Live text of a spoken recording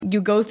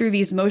you go through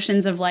these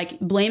motions of like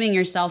blaming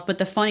yourself. But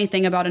the funny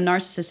thing about a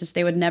narcissist is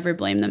they would never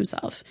blame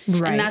themselves.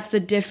 Right. And that's the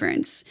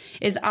difference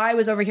is I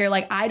was over here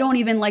like, I don't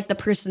even like the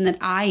person that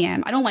I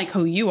am. I don't like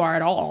who you are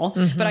at all,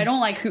 but I don't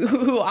like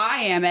who I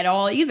am at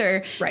all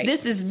either. Right.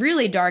 This is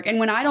really dark. And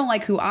when I don't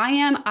like who I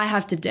am, I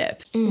have to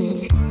dip.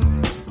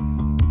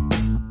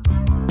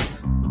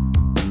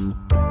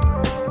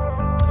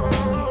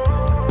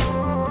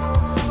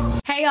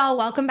 Hey y'all,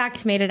 welcome back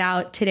to Made It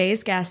Out.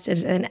 Today's guest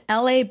is an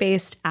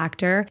LA-based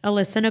actor,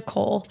 Alyssa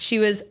Nicole. She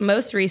was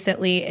most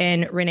recently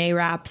in Renee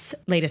Rapp's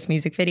latest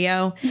music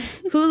video,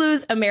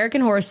 Hulu's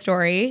American Horror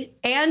Story,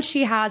 and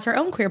she has her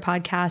own queer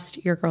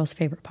podcast, Your Girl's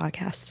Favorite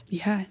Podcast.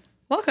 Yeah.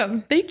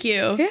 Welcome. Thank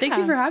you. Yeah. Thank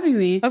you for having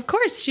me. Of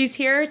course. She's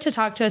here to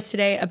talk to us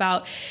today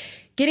about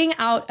getting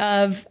out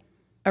of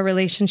a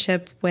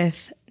relationship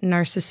with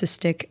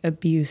narcissistic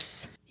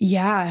abuse.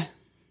 Yeah.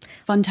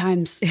 Fun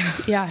times.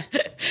 Yeah.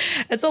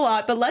 It's a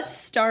lot, but let's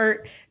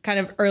start kind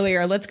of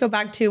earlier. Let's go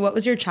back to what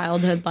was your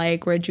childhood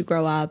like? Where did you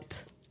grow up?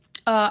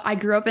 I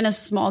grew up in a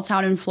small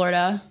town in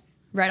Florida,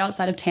 right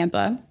outside of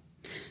Tampa,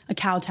 a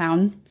cow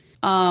town.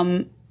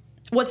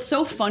 What's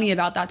so funny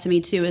about that to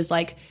me too is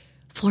like,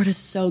 Florida's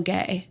so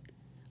gay.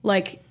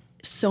 Like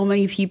so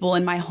many people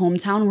in my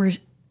hometown were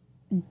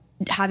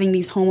having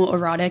these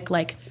homoerotic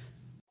like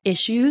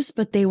issues,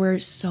 but they were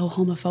so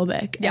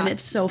homophobic. Yeah. And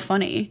it's so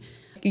funny.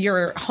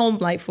 Your home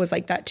life was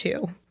like that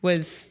too,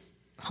 was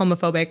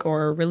homophobic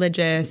or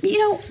religious? You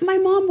know, my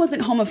mom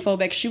wasn't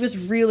homophobic. She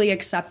was really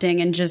accepting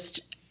and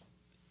just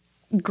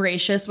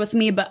gracious with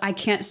me, but I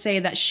can't say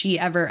that she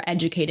ever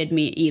educated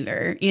me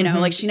either. You know,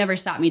 like she never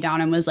sat me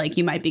down and was like,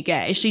 you might be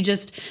gay. She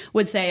just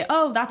would say,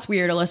 oh, that's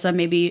weird, Alyssa,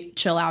 maybe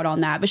chill out on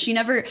that. But she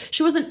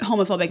wasn't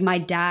homophobic. My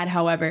dad,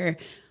 however,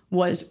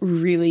 was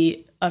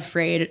really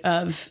afraid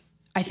of,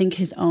 I think,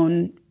 his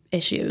own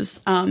issues.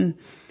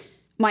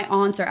 My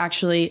aunts are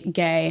actually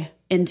gay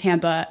in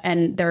Tampa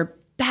and they're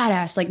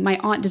badass. Like my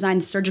aunt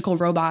designed surgical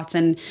robots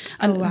and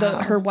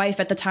her wife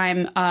at the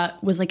time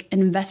was like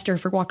an investor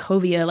for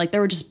Wachovia. Like they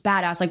were just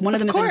badass. Like one of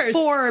them is in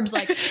Forbes.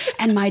 Like,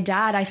 and my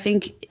dad, I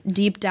think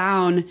deep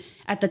down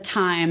at the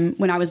time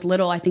when I was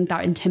little, I think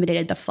that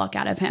intimidated the fuck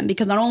out of him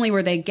because not only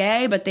were they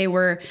gay, but they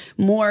were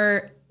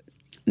more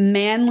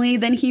manly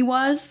than he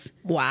was.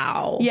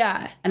 Wow.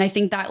 Yeah. And I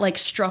think that like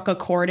struck a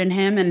chord in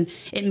him and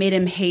it made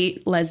him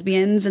hate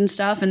lesbians and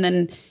stuff. And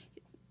then,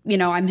 you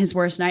know, I'm his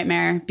worst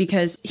nightmare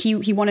because he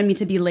wanted me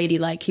to be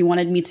ladylike. He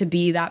wanted me to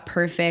be that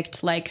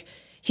perfect, like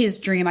his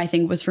dream, I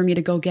think, was for me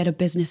to go get a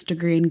business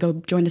degree and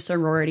go join a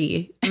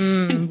sorority.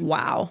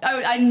 Wow.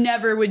 I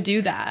never would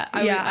do that.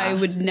 I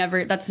would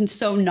never. That's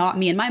so not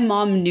me. And my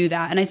mom knew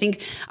that. And I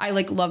think I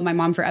like love my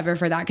mom forever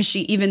for that because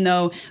she, even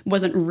though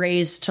wasn't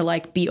raised to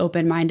like be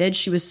open-minded,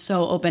 she was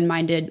so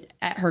open-minded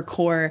at her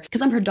core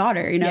because I'm her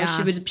daughter, you know.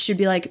 She'd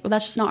be like, well,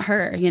 that's just not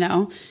her, you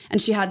know. And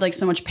she had like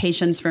so much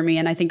patience for me.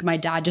 And I think my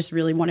dad just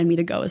really wanted me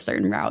to go a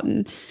certain route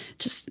and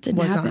just didn't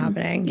happen. Wasn't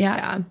happening.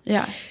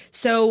 Yeah.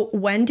 So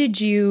when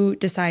did you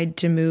decide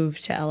to move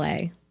to LA?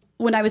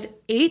 When I was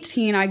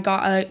 18, I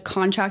got a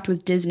contract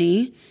with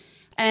Disney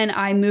and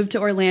I moved to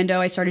Orlando.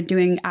 I started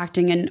doing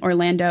acting in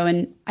Orlando.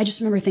 And I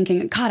just remember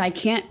thinking, God,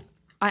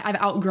 I've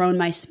outgrown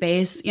my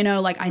space. You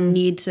know, like I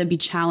need to be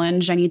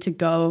challenged. I need to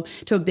go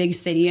to a big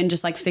city and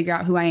just like figure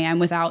out who I am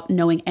without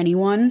knowing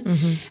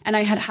anyone. And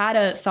I had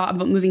a thought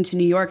about moving to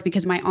New York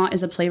because my aunt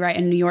is a playwright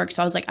in New York.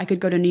 So I was like, I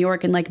could go to New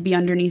York and like be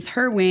underneath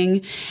her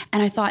wing.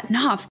 And I thought,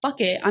 nah, fuck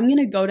it. I'm going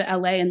to go to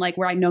LA and like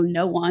where I know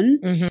no one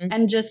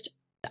and just,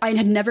 I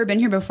had never been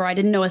here before. I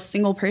didn't know a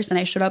single person.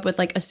 I showed up with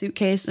like a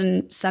suitcase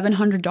and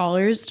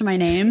 $700 to my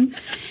name.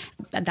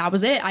 That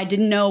was it. I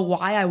didn't know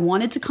why I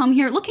wanted to come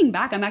here. Looking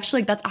back, I'm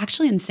actually like, that's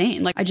actually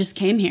insane. Like I just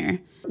came here.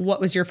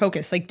 What was your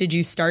focus? Like, did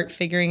you start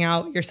figuring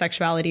out your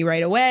sexuality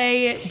right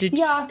away?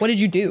 What did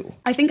you do?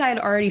 I think I had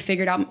already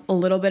figured out a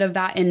little bit of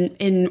that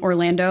in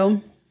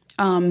Orlando.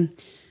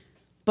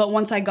 But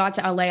once I got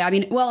to LA, I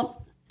mean,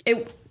 well,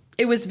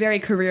 it was very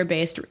career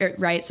based,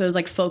 right? So it was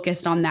like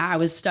focused on that. I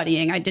was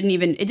studying. It didn't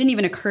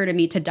even occur to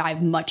me to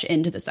dive much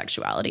into the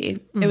sexuality.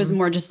 It was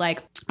more just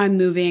like, I'm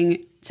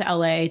moving to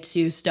LA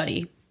to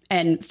study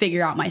and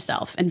figure out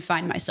myself and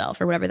find myself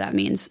or whatever that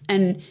means.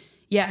 And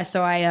yeah,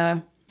 so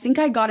I think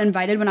I got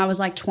invited when I was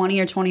like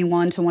 20 or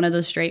 21 to one of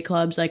those straight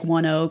clubs, like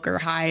One Oak or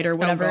Hyde or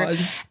whatever.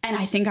 And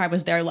I think I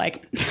was there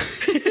like,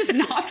 this is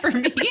not for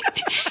me.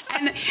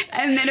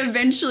 and then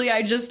eventually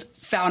I just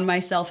found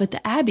myself at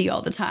the Abbey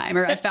all the time,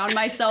 or I found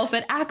myself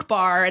at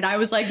Akbar, and I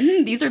was like,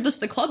 these are just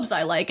the clubs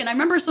I like. And I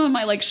remember some of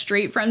my like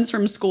straight friends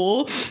from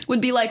school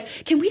would be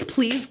like, can we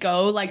please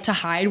go like to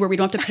Hyde where we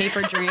don't have to pay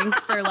for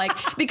drinks, or like,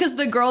 because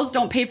the girls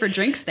don't pay for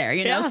drinks there,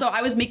 you know? Yeah. So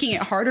I was making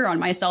it harder on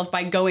myself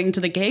by going to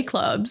the gay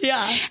clubs.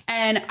 Yeah.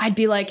 And I'd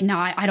be like,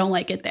 nah, I don't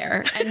like it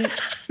there. And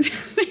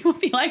they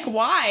would be like,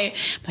 why?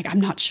 I'm like, I'm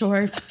not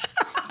sure.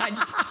 I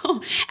just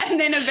don't. And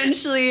then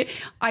eventually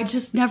I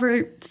just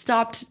never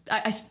stopped.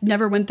 I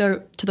never went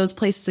there to those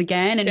places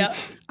again. And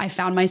I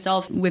found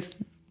myself with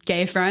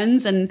gay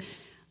friends and,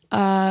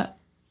 and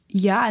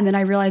then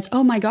I realized,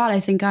 oh my God,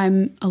 I think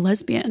I'm a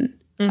lesbian.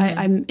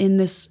 I'm in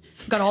this,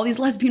 got all these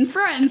lesbian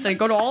friends. I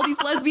go to all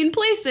these lesbian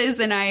places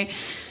and I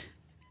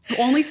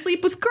only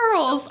sleep with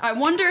girls. I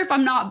wonder if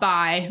I'm not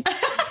bi.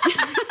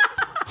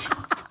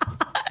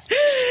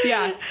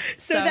 Yeah.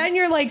 So then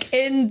you're like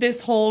in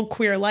this whole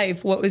queer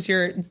life. What was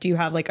do you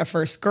have like a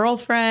first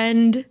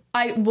girlfriend?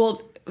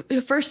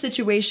 First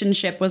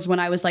situationship was when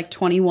I was like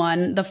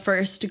 21. The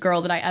first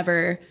girl that I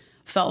ever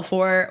fell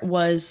for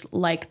was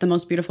like the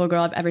most beautiful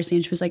girl I've ever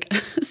seen. She was like a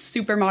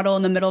supermodel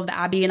in the middle of the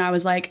Abbey. And I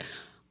was like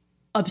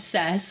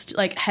obsessed,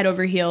 like head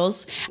over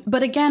heels.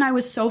 But again, I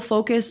was so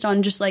focused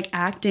on just like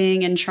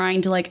acting and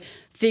trying to like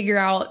figure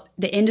out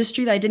the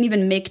industry that I didn't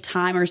even make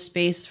time or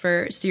space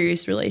for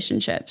serious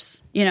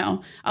relationships. You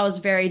know, I was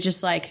very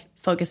just like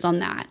focused on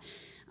that.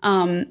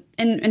 And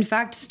in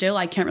fact, still,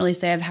 I can't really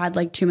say I've had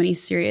like too many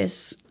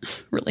serious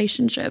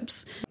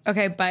relationships.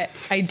 Okay, but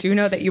I do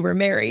know that you were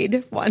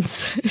married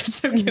once.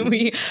 So can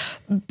we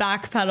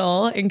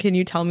backpedal and can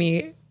you tell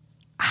me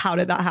how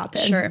did that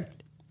happen? Sure.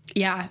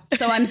 Yeah.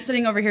 So I'm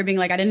sitting over here being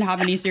like, I didn't have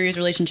any serious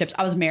relationships.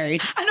 I was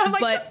married. I know,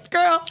 but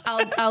girl.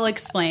 I'll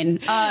explain.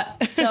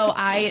 So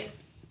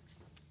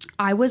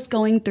I was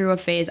going through a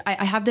phase.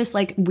 I have this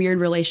like weird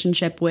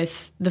relationship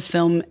with the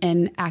film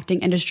and acting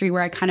industry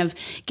where I kind of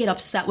get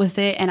upset with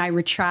it and I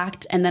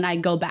retract and then I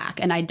go back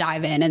and I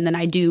dive in and then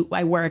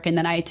I work and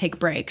then I take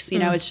breaks. You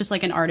know, it's just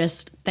like an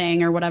artist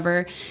thing or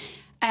whatever.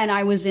 And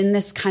I was in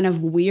this kind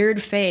of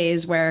weird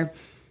phase where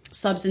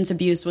substance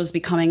abuse was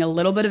becoming a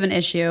little bit of an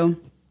issue.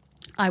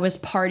 I was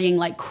partying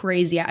like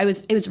crazy.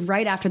 It was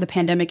right after the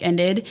pandemic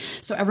ended.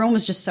 So everyone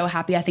was just so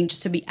happy, I think,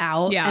 just to be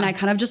out. Yeah. And I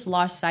kind of just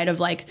lost sight of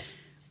like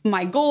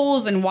my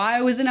goals and why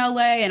I was in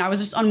LA. And I was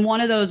just on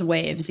one of those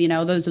waves, you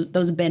know, those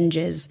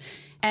binges.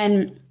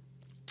 And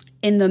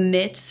in the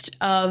midst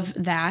of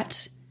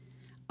that,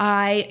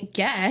 I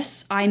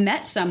guess I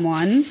met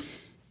someone.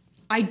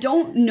 I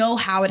don't know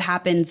how it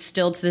happened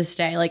still to this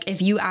day. Like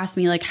if you ask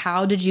me like,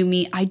 how did you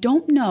meet? I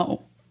don't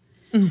know.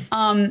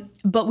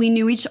 But we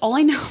knew all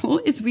I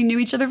know is we knew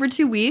each other for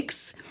 2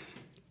 weeks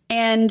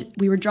and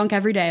we were drunk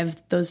every day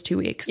of those 2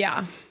 weeks.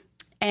 Yeah.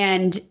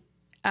 And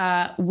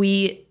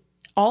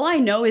all I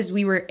know is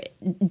we were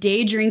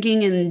day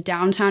drinking in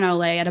downtown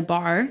LA at a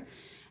bar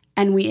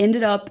and we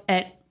ended up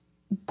at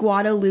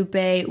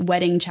Guadalupe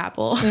Wedding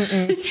Chapel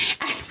and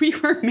we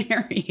were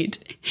married.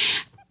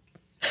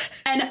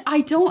 And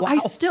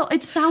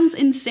it sounds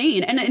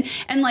insane.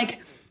 And like,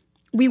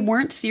 we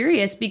weren't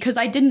serious because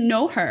I didn't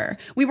know her.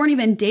 We weren't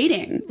even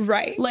dating.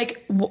 Right.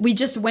 Like we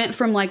just went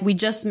from like, we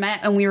just met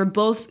and we were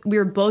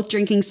both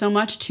drinking so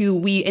much to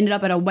we ended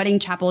up at a wedding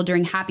chapel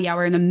during happy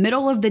hour in the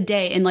middle of the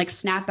day in like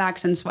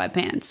snapbacks and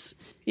sweatpants.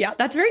 Yeah.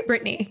 That's very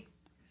Britney.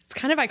 It's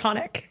kind of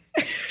iconic.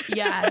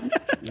 Yeah.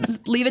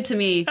 Leave it to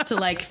me to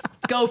like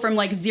go from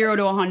like 0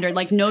 to 100,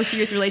 like no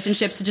serious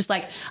relationships to just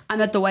like, I'm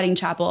at the wedding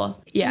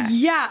chapel. Yeah.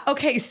 Yeah.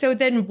 Okay. So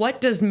then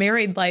what does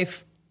married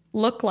life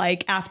look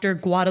like after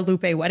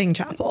Guadalupe Wedding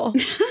Chapel?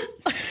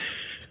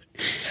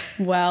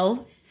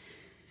 Well,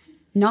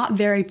 not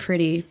very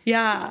pretty.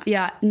 Yeah.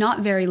 Yeah,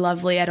 not very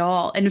lovely at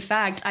all. In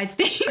fact, I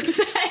think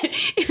that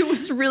it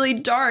was really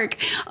dark.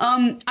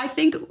 I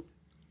think,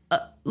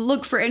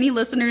 look, for any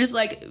listeners,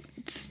 like,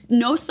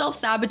 no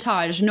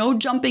self-sabotage, no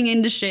jumping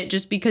into shit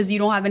just because you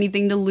don't have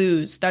anything to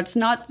lose. That's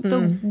not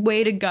the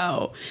way to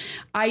go.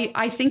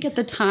 I think at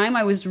the time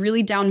I was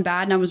really down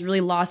bad and I was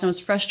really lost and I was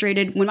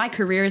frustrated. When my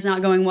career is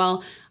not going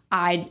well,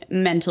 I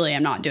mentally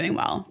am not doing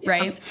well,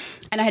 right?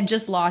 And I had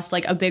just lost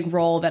like a big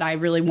role that I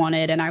really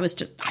wanted, and I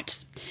was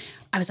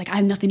like, I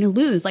have nothing to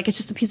lose. Like, it's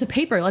just a piece of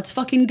paper. Let's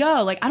fucking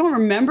go. Like, I don't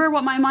remember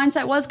what my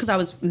mindset was because I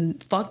was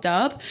fucked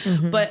up,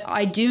 but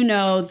I do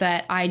know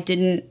that I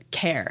didn't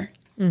care,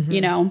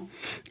 you know,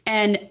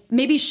 and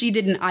maybe she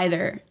didn't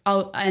either.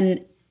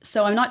 And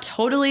so I'm not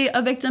totally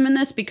a victim in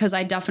this because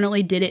I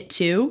definitely did it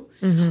too.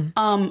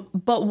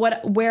 But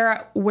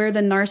where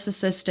the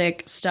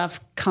narcissistic stuff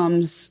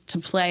comes to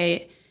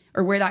play,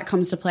 or where that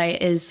comes to play,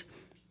 is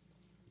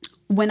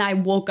when I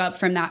woke up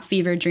from that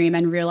fever dream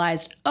and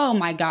realized, oh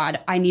my God,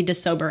 I need to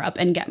sober up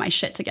and get my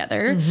shit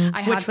together.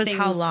 Which was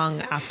how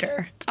long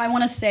after? I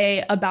want to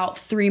say about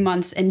 3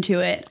 months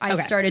into it, I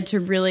started to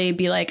really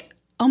be like,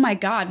 oh my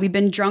God, we've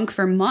been drunk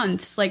for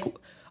months. Like,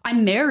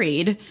 I'm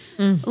married.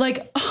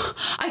 Like,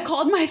 I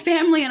called my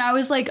family and I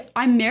was like,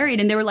 I'm married.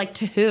 And they were like,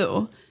 to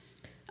who?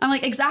 I'm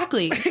like,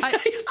 exactly.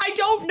 I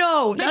don't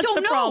know. That's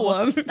the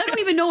problem. I don't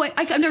even know.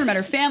 I've never met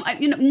her fam. I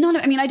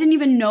didn't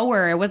even know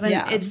her. It wasn't,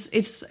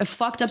 it's a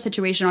fucked up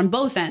situation on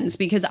both ends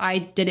because I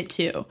did it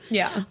too.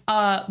 Yeah.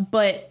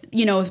 But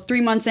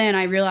 3 months in,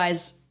 I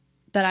realized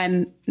that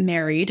I'm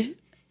married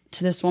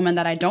to this woman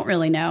that I don't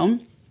really know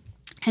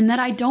and that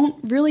I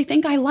don't really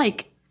think I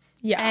like.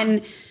 Yeah.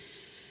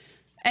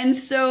 And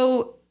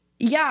so,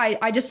 yeah,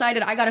 I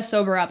decided I got to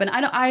sober up, and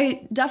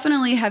I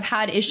definitely have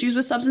had issues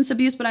with substance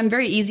abuse, but I'm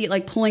very easy at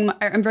like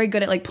I'm very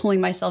good at like pulling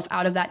myself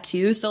out of that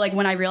too. So like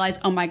when I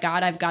realized, oh my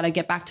God, I've got to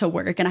get back to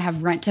work and I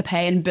have rent to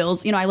pay and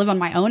bills, I live on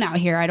my own out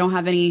here. I don't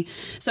have any.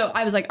 So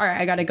I was like, all right,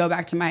 I got to go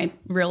back to my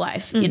real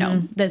life.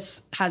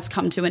 This has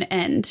come to an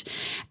end.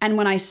 And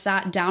when I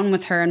sat down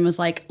with her and was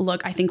like,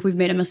 look, I think we've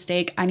made a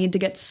mistake. I need to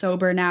get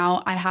sober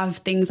now. I have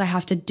things I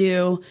have to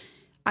do.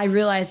 I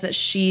realized that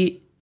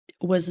she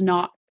was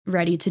not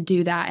ready to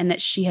do that and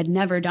that she had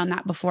never done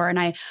that before.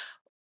 And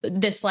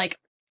this like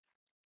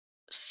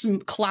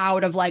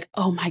cloud of like,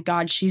 oh my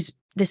God,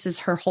 this is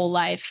her whole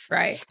life.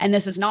 Right. And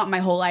this is not my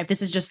whole life.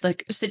 This is just the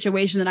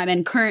situation that I'm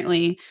in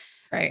currently.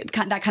 Right.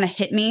 That kind of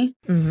hit me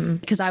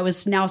because I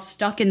was now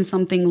stuck in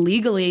something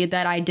legally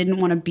that I didn't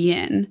want to be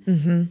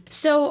in.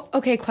 So,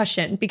 okay,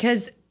 question,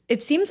 because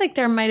it seems like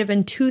there might have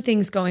been two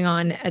things going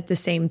on at the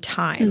same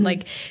time.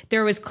 Like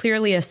there was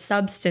clearly a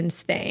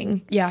substance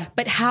thing. Yeah.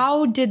 But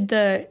how did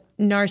the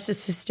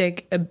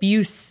narcissistic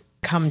abuse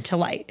come to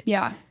light?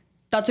 Yeah,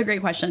 that's a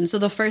great question. So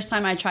the first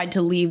time I tried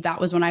to leave, that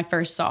was when I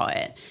first saw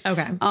it.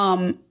 Okay.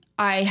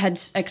 I had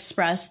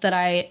expressed that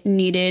I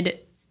needed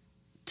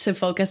to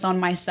focus on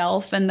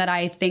myself and that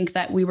I think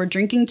that we were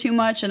drinking too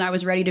much and I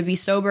was ready to be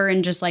sober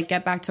and just like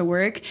get back to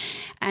work.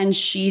 And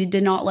she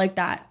did not like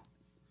that.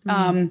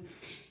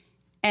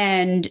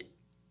 And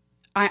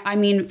I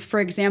mean,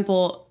 for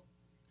example,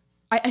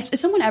 if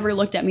someone ever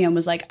looked at me and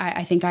was like,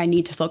 I think I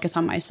need to focus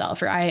on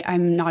myself, or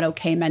I'm not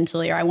okay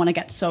mentally, or I want to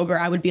get sober,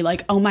 I would be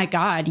like, oh my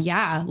God,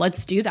 yeah,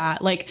 let's do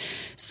that. Like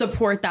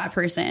support that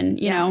person,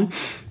 you know?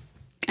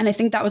 And I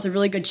think that was a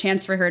really good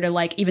chance for her to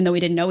like, even though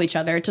we didn't know each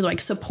other, to like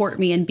support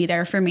me and be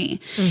there for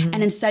me.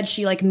 And instead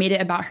she like made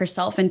it about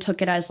herself and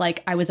took it as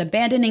like I was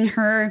abandoning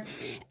her,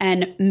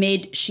 and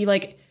she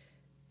like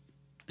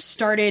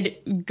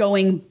started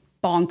going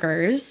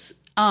bonkers.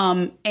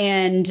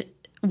 And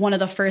one of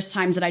the first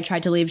times that I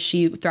tried to leave,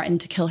 she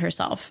threatened to kill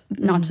herself.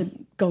 Not to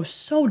go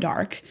so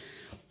dark,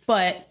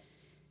 but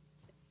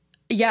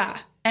yeah.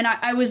 And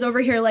I was over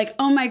here like,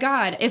 oh my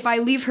God, if I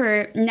leave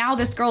her, now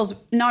this girl's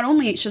not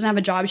only, she doesn't have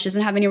a job, she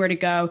doesn't have anywhere to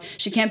go,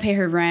 she can't pay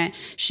her rent,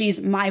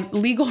 she's my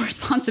legal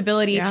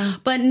responsibility,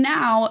 but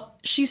now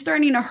she's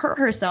starting to hurt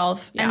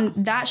herself. And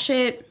that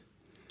shit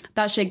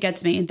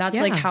gets me. That's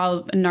like how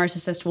a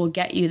narcissist will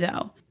get you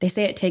though. They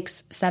say it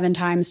takes 7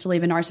 times to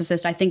leave a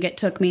narcissist. I think it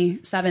took me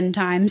 7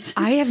 times.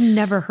 I have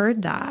never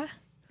heard that.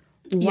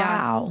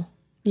 Wow.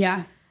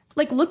 Yeah.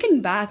 Like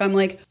looking back, I'm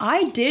like,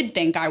 I did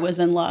think I was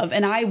in love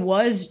and I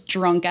was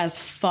drunk as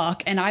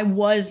fuck and I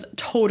was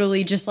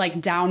totally just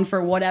like down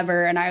for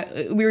whatever.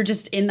 And we were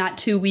just in that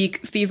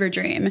 2-week fever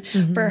dream.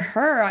 For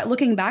her,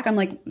 looking back, I'm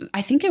like,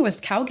 I think it was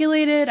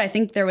calculated. I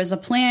think there was a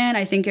plan.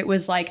 I think it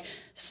was like,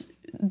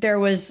 there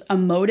was a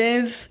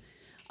motive.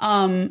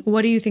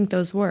 What do you think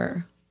those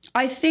were?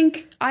 I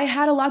think I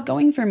had a lot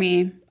going for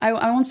me. I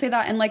won't say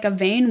that in like a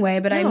vain way,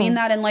 but I mean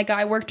that in like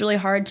I worked really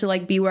hard to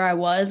like be where I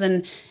was.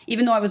 And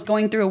even though I was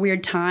going through a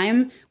weird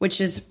time,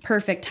 which is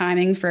perfect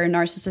timing for a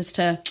narcissist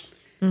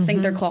to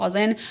sink their claws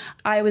in,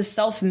 I was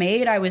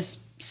self-made. I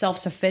was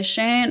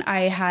self-sufficient.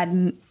 I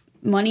had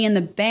money in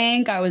the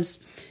bank. I was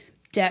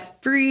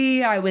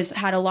debt-free. I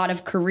had a lot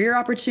of career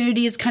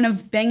opportunities kind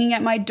of banging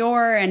at my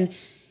door. And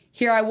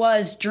here I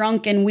was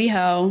drunk in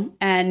WeHo,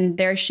 and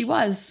there she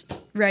was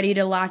ready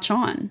to latch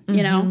on,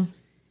 you know?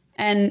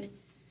 And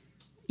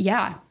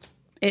yeah,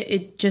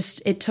 it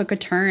took a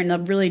turn, a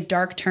really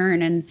dark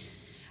turn. And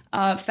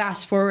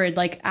fast forward,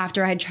 like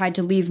after I had tried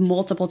to leave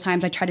multiple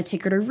times, I tried to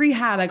take her to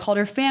rehab. I called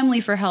her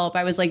family for help.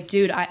 I was like,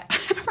 dude, I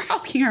remember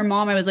asking her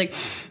mom, I was like,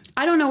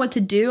 I don't know what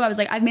to do. I was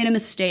like, I've made a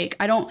mistake.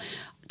 I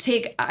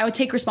would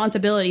take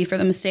responsibility for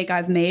the mistake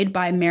I've made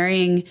by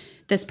marrying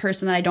this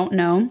person that I don't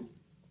know.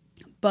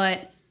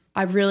 But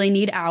I really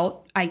need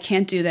out. I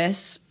can't do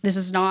this. This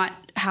is not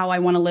how I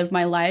want to live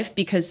my life,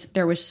 because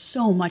there was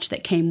so much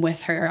that came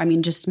with her. I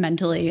mean, just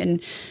mentally.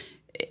 And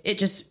it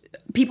just,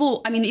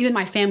 people, I mean, even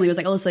my family was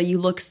like, Alyssa, you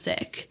look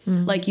sick.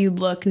 Like you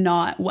look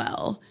not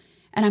well.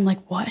 And I'm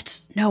like,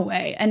 what? No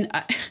way. And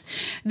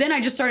then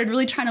I just started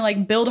really trying to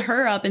like build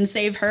her up and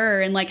save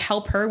her and like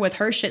help her with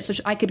her shit so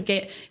I could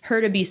get her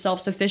to be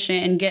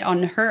self-sufficient and get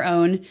on her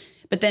own.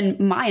 But then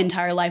my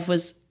entire life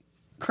was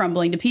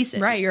crumbling to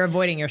pieces. Right. You're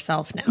avoiding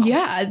yourself now.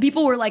 Yeah.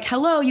 People were like,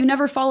 hello, you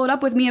never followed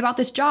up with me about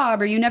this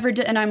job, or you never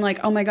did. And I'm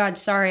like, oh my God,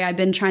 sorry. I've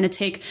been trying to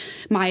take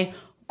my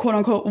quote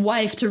unquote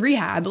wife to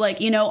rehab.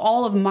 Like, you know,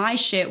 all of my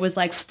shit was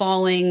like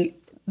falling.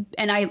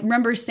 And I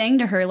remember saying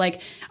to her,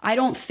 like, I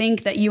don't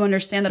think that you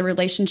understand that a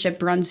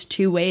relationship runs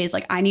 2 ways.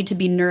 Like, I need to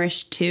be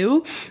nourished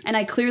too. And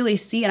I clearly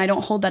see, and I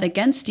don't hold that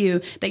against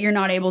you, that you're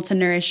not able to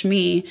nourish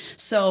me.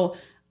 So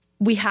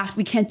we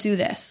can't do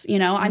this. You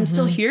know, I'm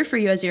still here for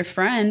you as your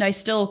friend. I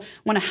still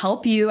want to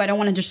help you. I don't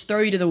want to just throw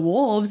you to the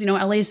wolves. You know,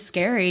 LA is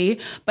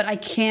scary, but I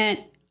can't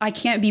I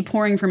can't be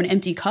pouring from an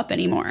empty cup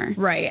anymore.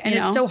 Right. And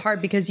it's so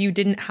hard because you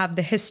didn't have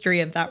the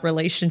history of that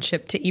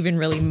relationship to even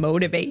really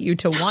motivate you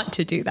to want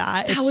to do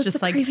that. That was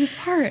just the craziest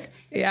part.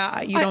 Yeah.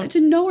 I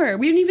didn't know her.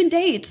 We didn't even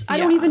date. I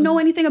don't even know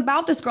anything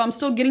about this girl. I'm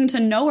still getting to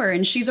know her.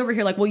 And she's over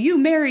here like, well, you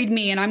married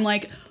me. And I'm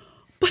like,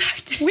 but I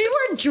did. We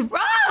were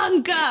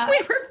drunk. We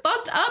were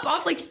fucked up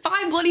off like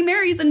 5 Bloody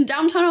Marys in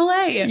downtown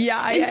LA.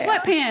 Yeah. In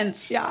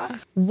sweatpants. Yeah.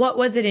 What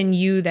was it in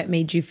you that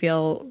made you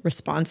feel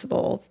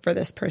responsible for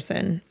this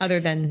person other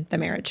than the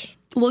marriage?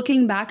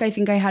 Looking back, I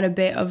think I had a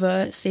bit of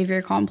a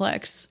savior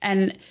complex.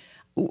 And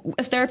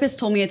a therapist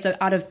told me it's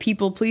out of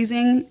people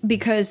pleasing,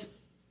 because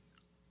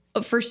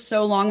for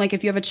so long, like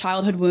if you have a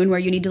childhood wound where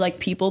you need to like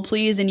people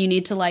please and you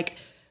need to like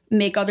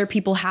make other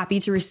people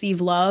happy to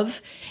receive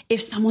love, if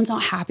someone's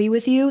not happy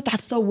with you,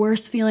 that's the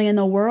worst feeling in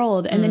the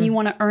world. And then you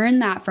want to earn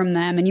that from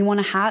them, and you want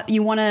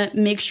to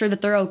make sure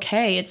that they're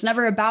okay. It's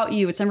never about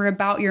you. It's never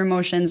about your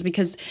emotions,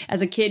 because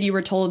as a kid you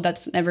were told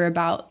that's never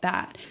about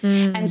that.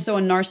 And so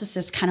a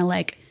narcissist kind of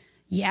like,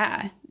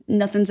 yeah,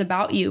 nothing's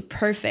about you.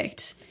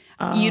 Perfect.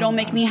 You don't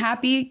make me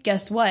happy.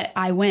 Guess what?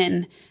 I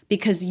win,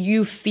 because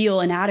you feel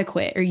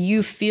inadequate, or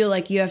you feel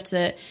like you have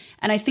to.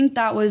 And I think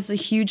that was a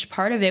huge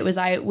part of it, was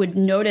I would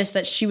notice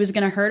that she was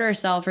going to hurt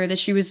herself, or that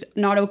she was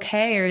not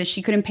okay, or that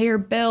she couldn't pay her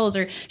bills,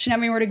 or she didn't have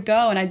anywhere to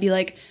go. And I'd be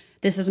like,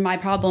 this is my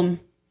problem.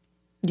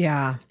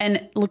 Yeah.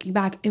 And looking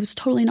back, it was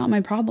totally not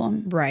my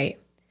problem. Right.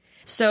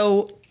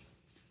 So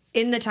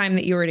in the time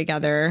that you were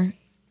together,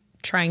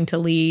 trying to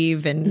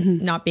leave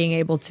and not being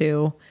able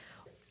to,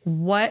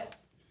 what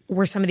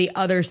were some of the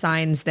other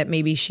signs that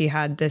maybe she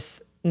had this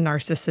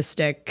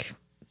narcissistic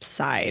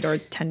side or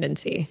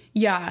tendency?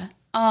 Yeah.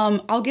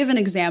 I'll give an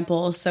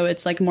example so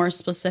it's like more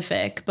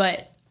specific,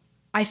 but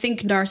I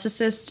think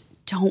narcissists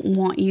don't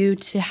want you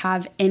to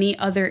have any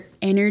other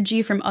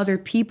energy from other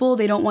people.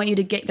 They don't want you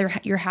to get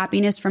your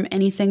happiness from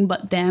anything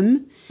but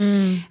them.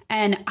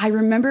 And I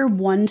remember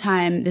one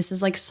time, this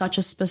is like such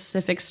a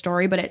specific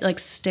story, but it like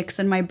sticks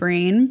in my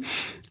brain.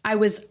 I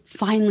was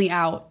finally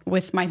out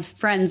with my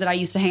friends that I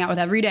used to hang out with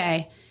every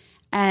day,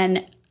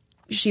 and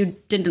she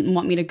didn't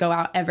want me to go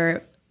out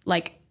ever,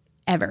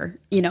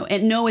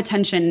 and no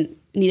attention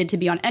needed to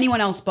be on anyone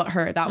else but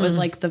her. That was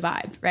like the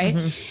vibe, right?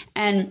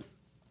 And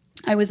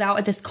I was out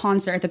at this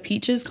concert, at the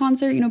Peaches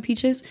concert, you know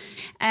Peaches?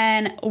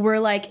 And we're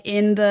like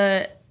in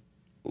the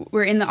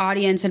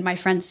audience, and my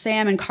friends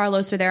Sam and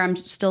Carlos are there. I'm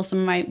still some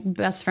of my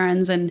best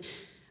friends, and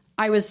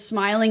I was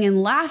smiling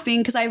and laughing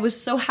because I was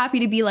so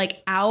happy to be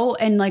like out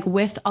and like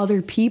with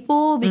other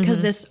people, because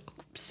this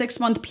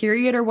 6-month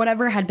period or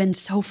whatever had been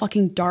so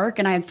fucking dark,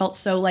 and I had felt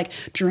so like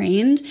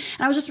drained, and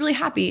I was just really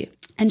happy.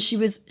 And she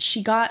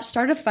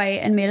started a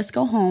fight and made us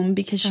go home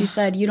because she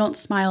said, you don't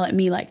smile at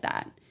me like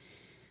that.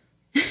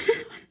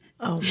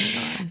 Oh my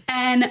God.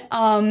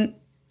 And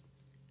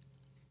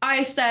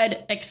I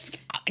said,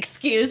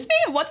 excuse me,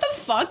 what the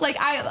fuck? Like,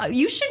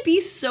 you should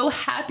be so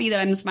happy that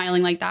I'm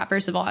smiling like that,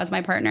 first of all, as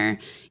my partner.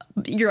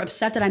 You're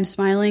upset that I'm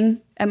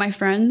smiling at my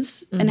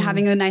friends and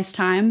having a nice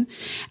time.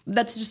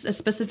 That's just a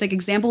specific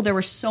example. There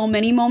were so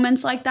many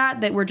moments like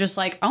that were just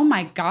like, oh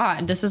my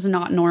God, this is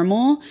not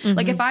normal.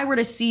 Like if I were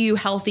to see you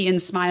healthy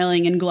and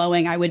smiling and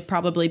glowing, I would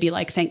probably be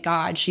like, thank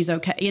God she's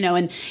okay.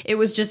 And it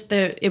was just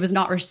it was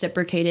not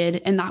reciprocated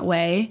in that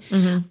way.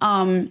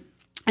 And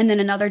then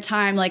another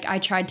time, like I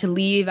tried to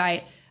leave,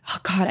 I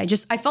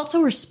felt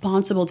so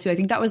responsible too. I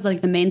think that was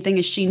like the main thing,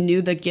 is she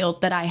knew the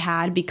guilt that I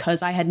had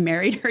because I had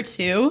married her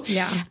too.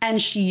 Yeah.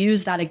 And she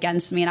used that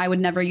against me, and I would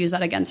never use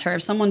that against her.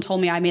 If someone told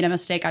me I made a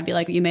mistake, I'd be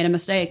like, you made a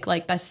mistake.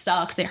 Like that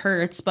sucks. It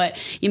hurts, but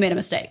you made a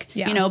mistake,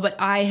 but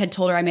I had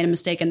told her I made a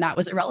mistake, and that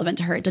was irrelevant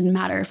to her. It didn't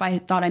matter if I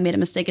thought I made a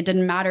mistake. It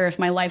didn't matter if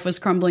my life was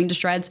crumbling to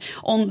shreds.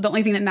 The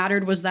only thing that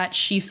mattered was that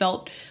she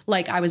felt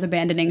like I was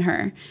abandoning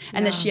her,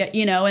 and that she,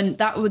 and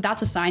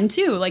that's a sign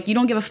too. Like you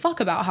don't give a fuck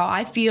about how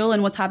I feel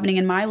and what's happening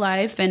in my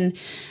life. And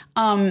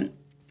I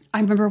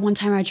remember one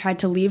time I tried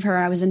to leave her.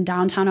 I was in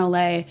downtown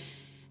LA,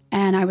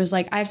 and I was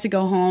like, I have to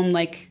go home.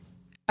 Like,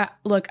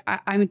 look,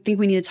 I think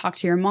we need to talk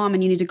to your mom,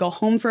 and you need to go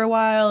home for a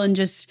while and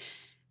just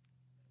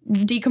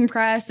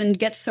decompress and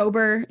get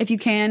sober if you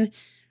can.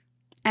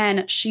 And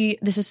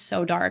this is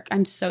so dark.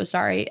 I'm so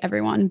sorry,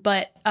 everyone.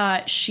 But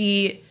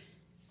she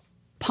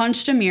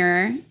punched a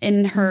mirror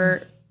in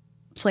her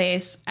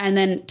place, and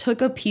then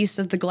took a piece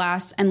of the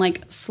glass and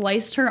like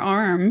sliced her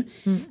arm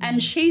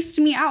and chased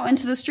me out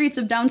into the streets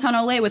of downtown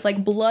LA with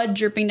like blood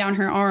dripping down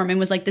her arm, and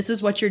was like, this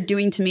is what you're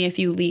doing to me if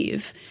you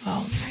leave.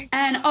 Oh my God.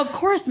 And of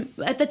course,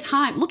 at the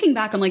time, looking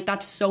back, I'm like,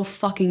 that's so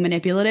fucking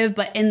manipulative.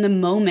 But in the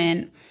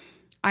moment,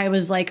 I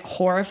was like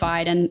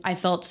horrified, and I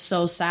felt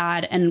so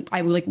sad, and I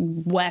like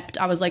wept.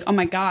 I was like, oh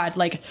my God,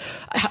 like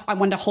I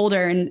wanted to hold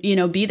her and,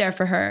 be there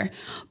for her.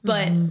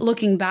 But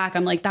looking back,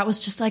 I'm like, that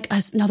was just like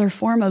another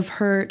form of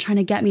her trying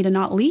to get me to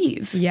not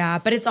leave. Yeah.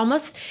 But it's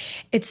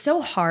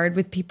so hard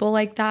with people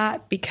like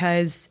that,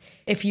 because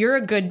if you're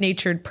a good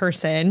natured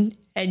person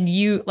and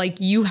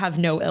you have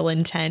no ill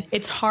intent,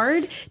 it's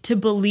hard to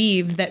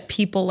believe that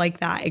people like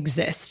that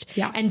exist.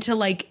 Yeah. And to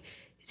like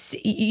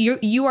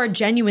you are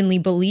genuinely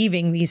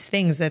believing these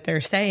things that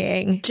they're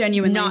saying.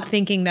 Genuinely. Not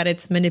thinking that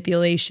it's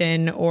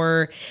manipulation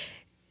or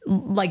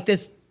like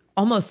this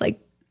almost like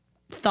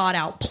thought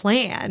out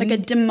plan. Like a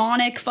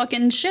demonic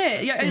fucking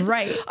shit. Yeah,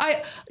 right.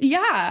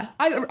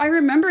 I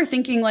remember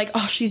thinking like,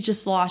 oh, she's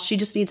just lost. She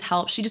just needs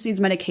help. She just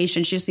needs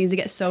medication. She just needs to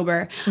get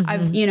sober.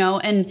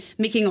 And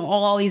making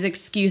all these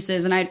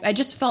excuses. And I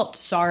just felt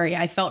sorry.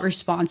 I felt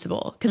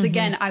responsible. Because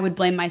again, I would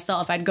blame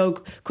myself. I'd go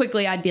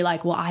quickly. I'd be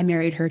like, well, I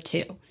married her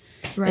too.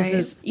 Right. This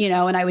is,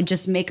 and I would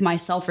just make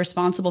myself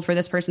responsible for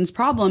this person's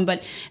problem.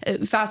 But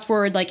fast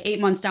forward like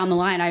 8 months down the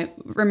line, I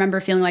remember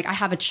feeling like I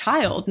have a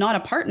child, not a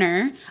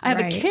partner. I have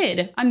a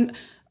kid. I'm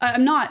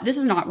not, this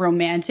is not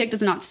romantic.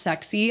 This is not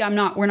sexy.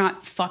 We're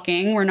not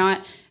fucking.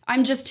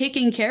 I'm just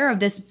taking care of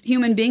this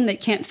human being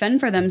that can't fend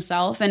for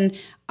themselves. And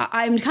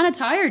I'm kind of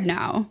tired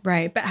now.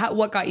 Right. But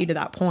what got you to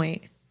that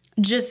point?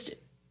 Just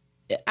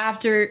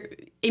after,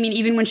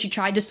 even when she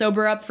tried to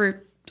sober up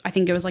for, I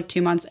think it was like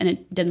 2 months and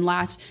it didn't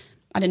last.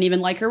 I didn't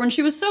even like her when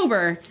she was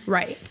sober.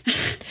 Right.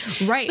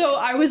 Right. So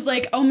I was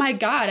like, oh my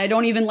God, I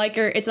don't even like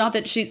her. It's not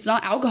that it's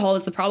not alcohol.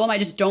 It's the problem. I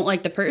just don't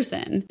like the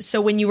person. So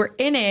when you were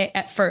in it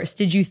at first,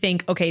 did you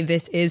think, okay,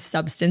 this is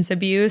substance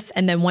abuse?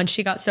 And then once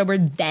she got sober,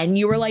 then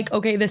you were like,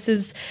 okay, this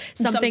is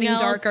something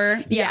else?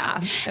 Darker. Yeah.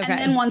 Okay. And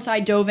then once I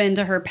dove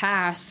into her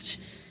past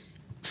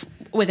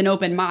with an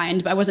open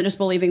mind, but I wasn't just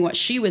believing what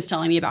she was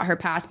telling me about her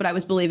past, but I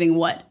was believing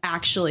what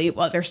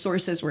their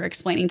sources were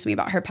explaining to me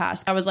about her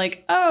past. I was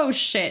like, oh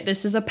shit,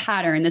 this is a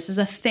pattern. This is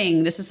a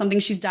thing. This is something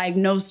she's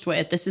diagnosed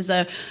with. This is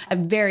a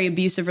very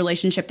abusive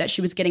relationship that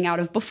she was getting out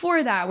of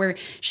before that, where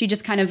she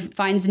just kind of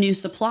finds new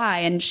supply.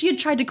 And she had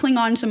tried to cling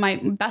on to my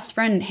best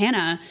friend,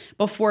 Hannah,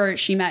 before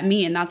she met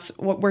me. And that's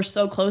what we're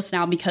so close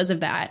now because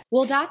of that.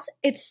 Well,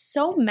 it's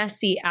so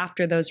messy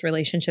after those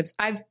relationships.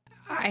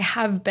 I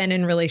have been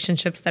in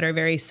relationships that are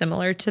very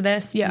similar to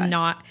this,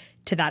 not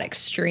to that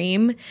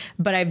extreme,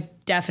 but I've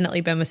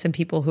definitely been with some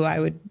people who I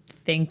would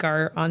think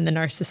are on the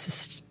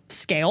narcissist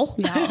scale,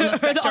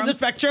 on the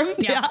spectrum.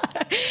 Yeah.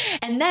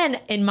 And then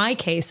in my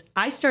case,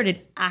 I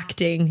started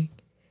acting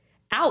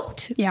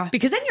out. Yeah.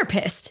 Because then you're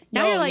pissed.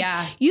 Now you're like,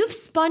 you've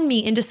spun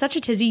me into such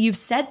a tizzy. You've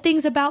said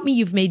things about me.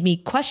 You've made me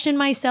question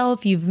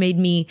myself. You've made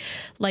me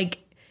like,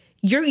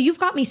 you've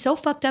got me so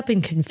fucked up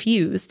and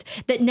confused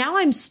that now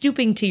I'm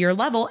stooping to your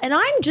level and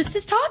I'm just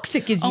as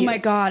toxic as you. Oh my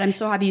God. I'm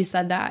so happy you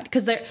said that,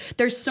 because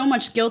there's so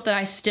much guilt that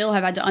I still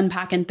have had to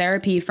unpack in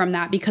therapy from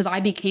that, because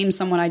I became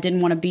someone I didn't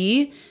want to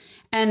be.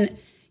 And,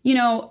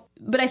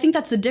 but I think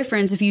that's the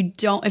difference if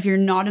you're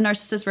not a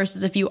narcissist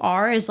versus if you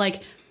are, is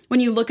like, when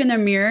you look in the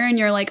mirror and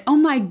you're like, oh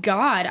my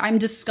God, I'm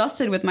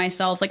disgusted with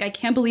myself. Like, I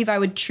can't believe I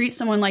would treat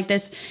someone like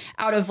this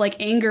out of like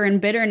anger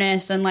and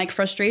bitterness and like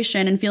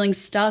frustration and feeling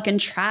stuck and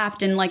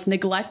trapped and like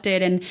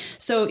neglected. And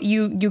so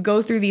you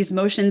go through these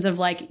motions of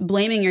like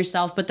blaming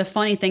yourself. But the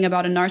funny thing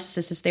about a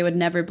narcissist is they would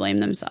never blame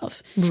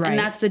themselves. Right. And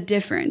that's the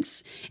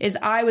difference, is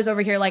I was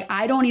over here like,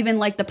 I don't even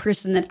like the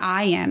person that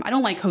I am. I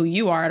don't like who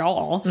you are at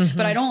all,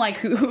 but I don't like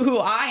who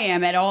I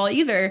am at all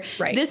either.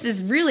 Right. This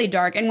is really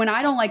dark. And when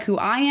I don't like who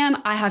I am,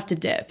 I have to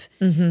dip.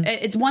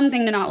 It's one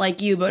thing to not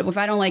like you, but if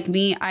I don't like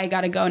me, I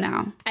gotta go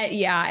now.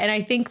 And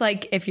I think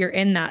like if you're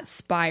in that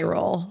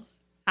spiral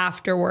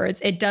afterwards,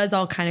 it does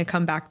all kind of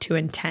come back to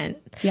intent.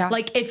 Yeah.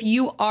 Like if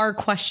you are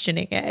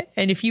questioning it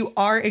and if you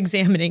are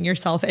examining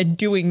yourself and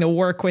doing the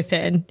work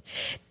within,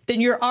 then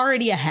you're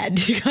already ahead.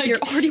 Like, you're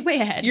already way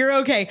ahead. You're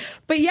okay.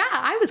 But yeah,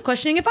 I was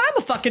questioning if I'm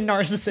a fucking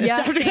narcissist.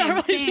 Yeah,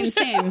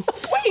 same.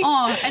 Like,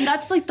 oh, and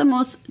that's like the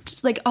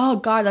most like, oh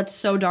God, that's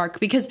so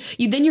dark, because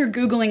you're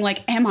Googling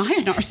like, am I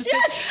a narcissist?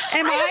 Yes,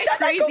 am I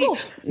crazy?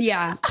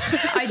 Yeah,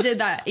 I did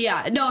that.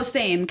 Yeah, no,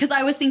 same. Because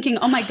I was thinking,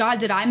 oh my God,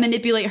 did I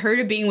manipulate her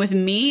to being with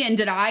me? And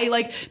did I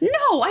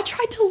no, I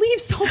tried to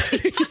leave so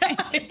many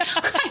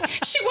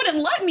times. She wouldn't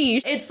let me.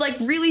 It's like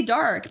really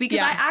dark, because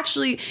I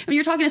actually,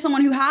 you're talking to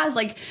someone who has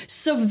like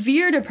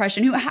severe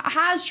depression, who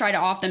has tried to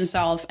off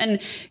themselves, and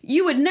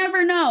you would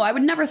never know. I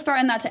would never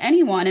threaten that to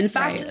anyone. In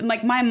fact,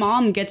 like my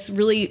mom gets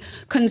really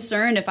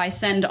concerned if I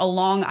send a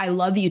long I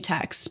love you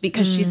text,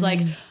 because she's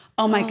like,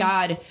 oh my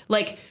God,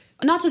 like,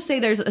 not to say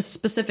there's a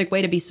specific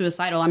way to be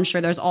suicidal. I'm sure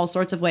there's all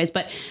sorts of ways,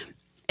 but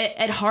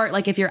at heart,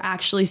 like if you're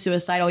actually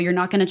suicidal, you're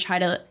not going to try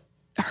to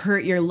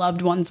hurt your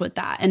loved ones with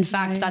that. In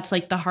fact, that's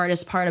like the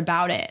hardest part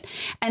about it.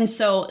 And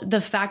so the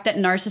fact that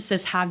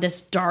narcissists have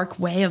this dark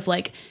way of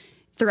like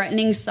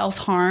threatening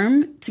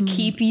self-harm to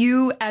keep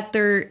you as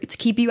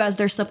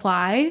their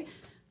supply,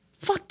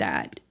 fuck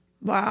that.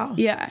 Wow.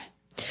 Yeah.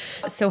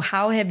 So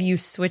how have you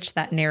switched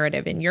that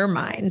narrative in your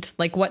mind?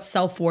 Like, what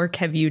self-work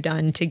have you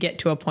done to get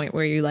to a point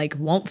where you like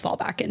won't fall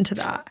back into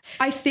that?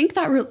 I think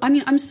that,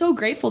 I'm so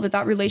grateful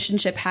that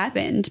relationship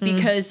happened,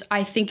 because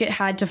I think it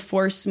had to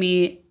force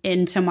me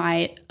into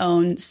my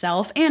own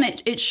self.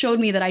 And it showed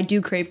me that I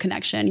do crave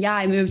connection. Yeah,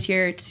 I moved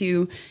here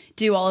to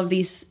do all of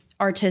these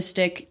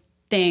artistic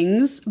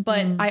things,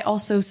 but I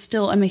also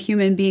still am a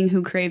human being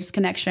who craves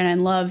connection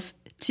and love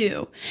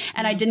too.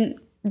 And I didn't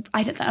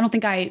I don't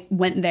think I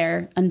went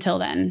there until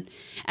then.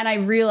 And I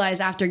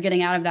realized after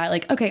getting out of that,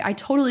 like, okay, I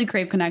totally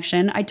crave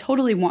connection. I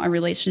totally want a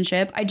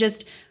relationship. I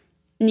just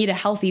need a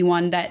healthy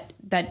one that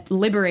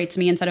liberates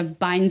me instead of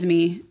binds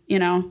me, you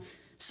know?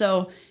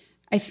 So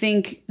I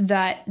think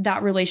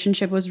that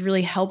relationship was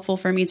really helpful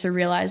for me to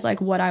realize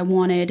like what I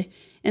wanted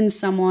in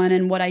someone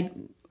and what I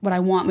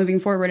want moving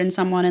forward in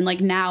someone. And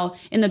like now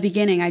in the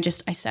beginning, I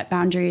set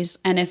boundaries.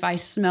 And if I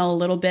smell a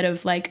little bit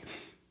of like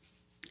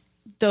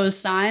those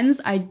signs,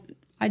 I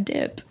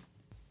dip.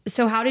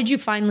 So how did you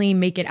finally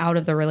make it out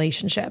of the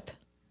relationship?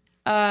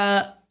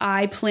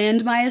 I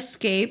planned my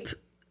escape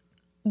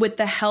with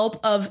the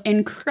help of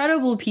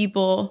incredible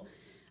people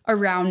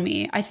around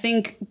me. I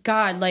think,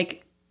 God,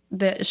 like,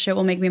 the shit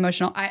will make me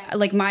emotional.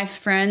 My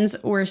friends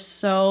were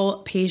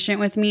so patient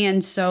with me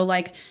and so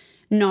like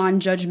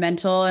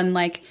non-judgmental, and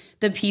like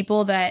the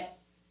people that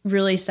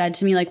really said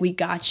to me, like, we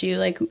got you,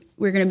 like,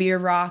 we're going to be your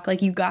rock.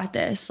 Like, you got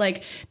this.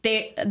 Like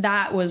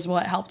that was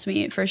what helped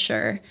me for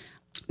sure.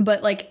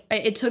 But like,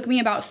 it took me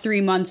about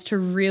 3 months to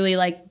really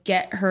like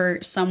get her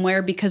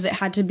somewhere, because it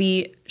had to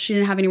be, she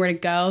didn't have anywhere to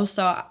go.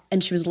 So,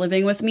 and she was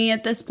living with me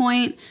at this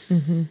point.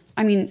 Mm-hmm.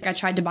 I mean, I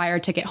tried to buy her a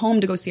ticket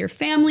home to go see her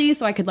family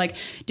so I could like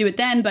do it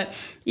then. But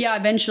yeah,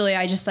 eventually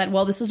I just said,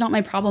 well, this is not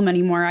my problem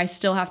anymore. I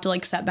still have to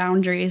like set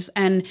boundaries.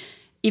 And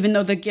even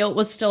though the guilt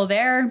was still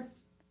there,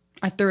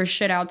 I threw her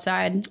shit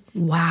outside.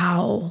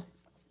 Wow.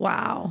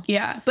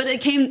 Yeah. But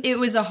it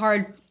was a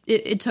hard,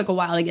 it took a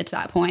while to get to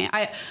that point.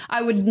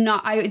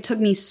 It took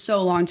me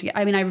so long to get,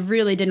 I mean, I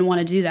really didn't want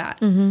to do that,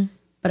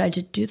 but I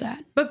did do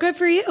that. But good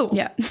for you.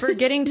 Yeah. For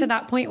getting to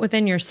that point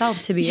within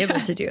yourself to be able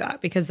to do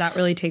that, because that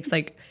really takes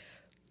like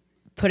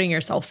putting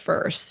yourself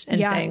first and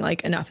saying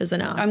like, enough is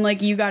enough. I'm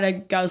like, you got to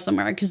go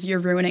somewhere because you're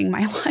ruining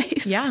my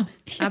life. Yeah,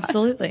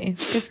 absolutely.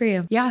 Good for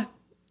you. Yeah.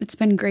 It's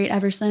been great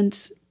ever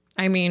since.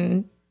 I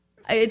mean,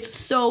 it's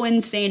so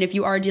insane if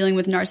you are dealing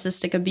with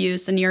narcissistic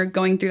abuse and you're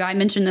going through that. I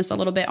mentioned this a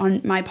little bit on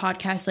my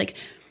podcast. Like,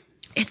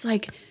 it's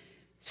like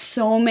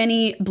so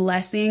many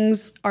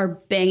blessings are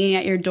banging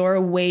at your door,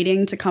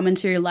 waiting to come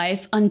into your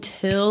life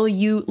until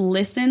you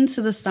listen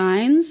to the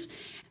signs.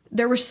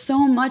 There was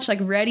so much like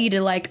ready to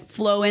like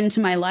flow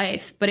into my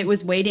life, but it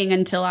was waiting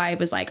until I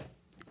was like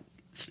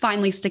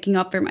finally sticking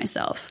up for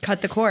myself.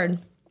 Cut the cord.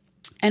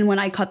 And when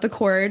I cut the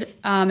cord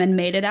and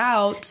made it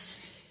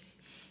out,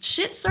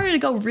 shit started to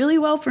go really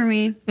well for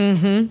me.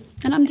 Mm-hmm.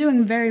 And I'm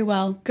doing very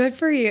well. Good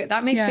for you.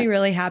 That makes me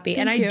really happy.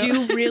 And I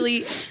do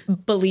really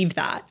believe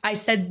that. I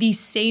said the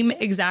same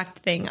exact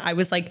thing. I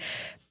was like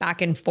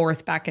back and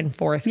forth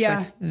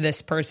with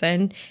this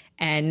person.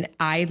 And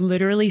I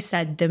literally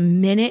said, the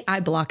minute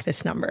I block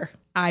this number,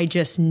 I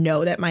just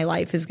know that my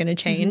life is going to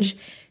change.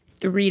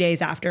 3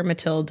 days after,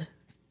 Matilde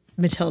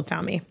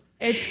found me.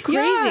 It's crazy.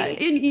 Yeah.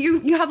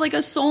 You have like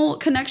a soul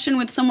connection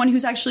with someone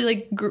who's actually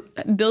like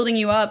building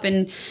you up,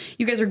 and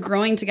you guys are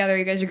growing together.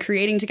 You guys are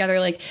creating together.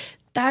 Like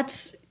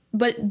but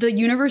the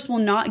universe will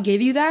not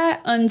give you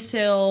that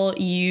until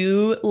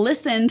you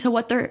listen to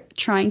what they're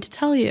trying to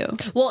tell you.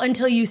 Well,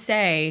 until you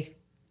say,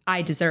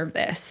 I deserve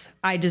this.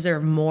 I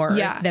deserve more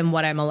than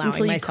what I'm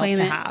allowing myself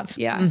to have.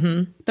 Yeah.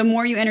 Mm-hmm. The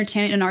more you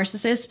entertain a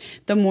narcissist,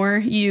 the more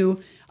you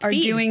are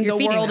doing the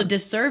world a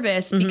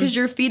disservice, because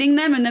you're feeding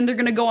them, and then they're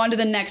going to go on to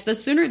the next. The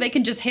sooner they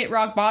can just hit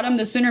rock bottom,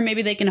 the sooner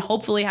maybe they can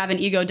hopefully have an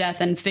ego death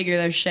and figure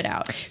their shit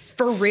out.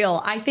 For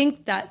real. I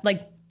think that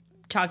like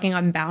talking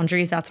on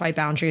boundaries, that's why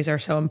boundaries are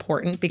so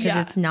important, because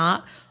it's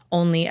not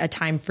only a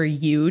time for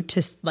you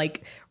to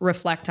like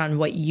reflect on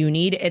what you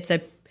need. It's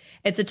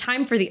a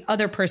time for the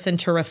other person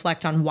to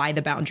reflect on why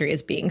the boundary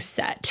is being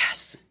set.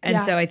 Yes.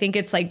 And so I think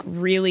it's like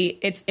really,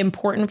 it's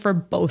important for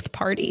both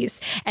parties.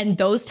 And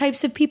those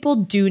types of people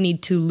do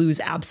need to lose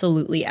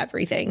absolutely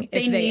everything.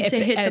 They need to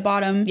hit the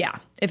bottom. Yeah.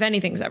 If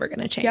anything's ever going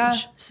to change. Yeah.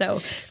 So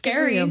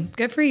scary.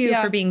 Good for you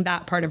for being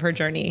that part of her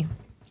journey.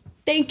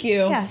 Thank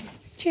you. Yes.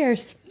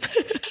 Cheers.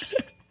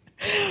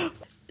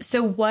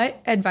 So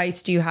what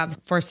advice do you have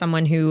for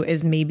someone who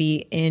is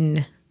maybe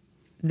in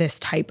this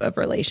type of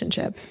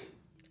relationship?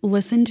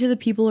 Listen to the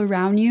people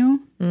around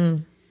you.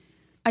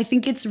 I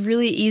think it's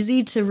really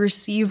easy to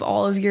receive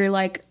all of your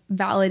like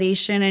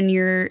validation and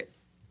your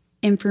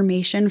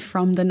information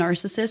from the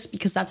narcissist,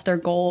 because that's their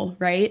goal,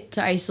 right?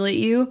 To isolate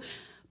you.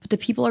 But the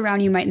people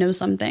around you might know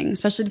something,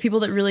 especially the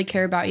people that really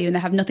care about you and that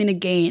have nothing to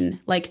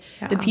gain. Like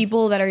the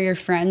people that are your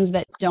friends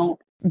that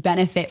don't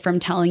benefit from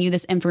telling you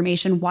this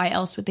information. Why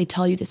else would they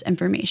tell you this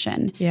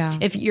information? Yeah.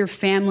 If your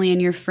family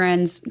and your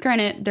friends,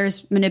 granted,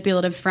 there's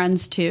manipulative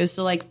friends too,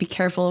 so like be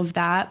careful of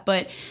that.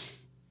 But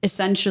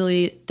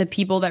essentially, the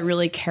people that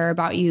really care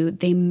about you,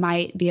 they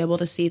might be able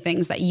to see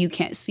things that you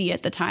can't see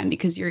at the time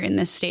because you're in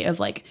this state of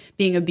like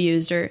being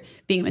abused or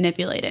being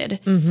manipulated.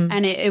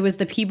 And it was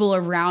the people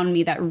around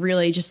me that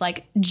really just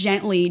like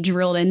gently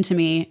drilled into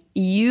me.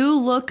 You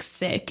look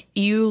sick.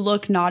 You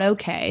look not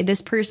okay.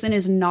 This person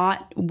is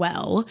not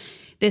well.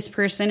 This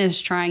person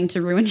is trying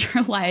to ruin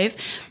your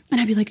life.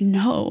 And I'd be like,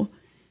 no.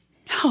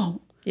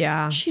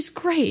 Yeah. She's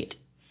great.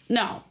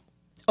 No.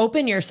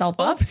 open yourself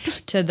up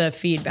to the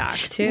feedback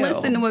too.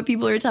 Listen to what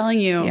people are telling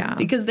you. Yeah.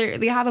 Because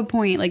they have a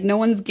point. Like no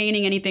one's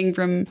gaining anything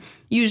from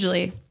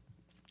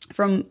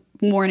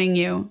warning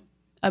you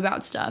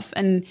about stuff.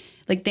 And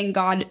like, thank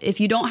God, if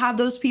you don't have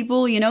those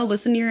people, you know,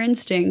 listen to your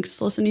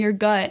instincts, listen to your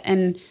gut,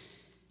 and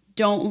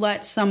don't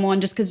let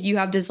someone, just because you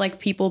have this like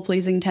people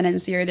pleasing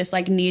tendency or this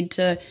like need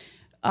to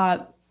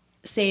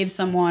save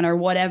someone or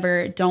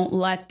whatever, don't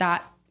let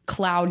that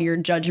cloud your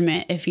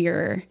judgment if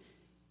you're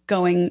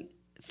going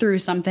through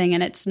something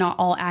and it's not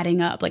all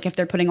adding up. Like if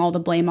they're putting all the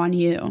blame on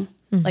you,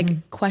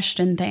 like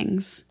question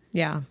things.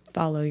 Yeah.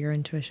 Follow your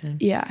intuition.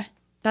 Yeah.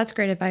 That's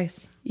great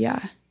advice.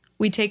 Yeah.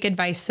 We take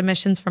advice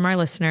submissions from our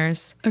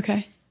listeners.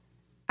 Okay.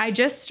 I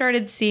just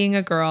started seeing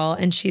a girl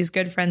and she's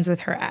good friends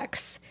with her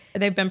ex.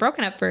 They've been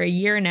broken up for a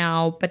year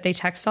now, but they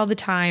text all the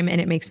time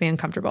and it makes me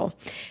uncomfortable.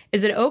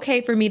 Is it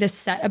okay for me to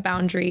set a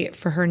boundary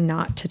for her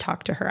not to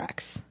talk to her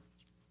ex?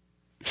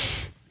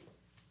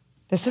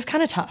 This is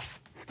kind of tough.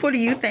 What do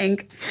you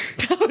think?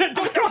 Don't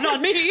throw it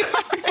on me.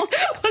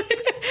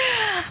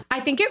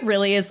 I think it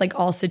really is like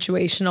all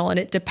situational and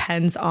it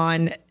depends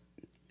on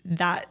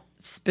that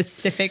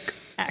specific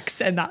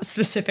ex and that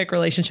specific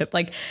relationship.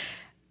 Like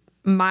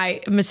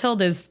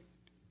Matilda's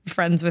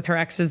friends with her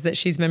exes that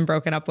she's been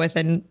broken up with,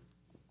 and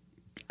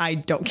I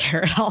don't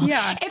care at all.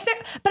 Yeah.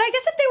 But I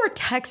guess if they were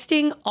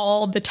texting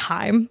all the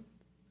time,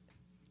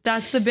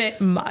 that's a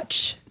bit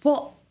much.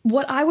 Well,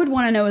 what I would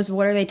want to know is,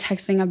 what are they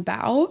texting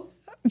about?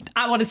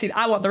 I want to see.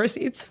 I want the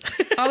receipts.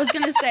 I was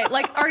going to say,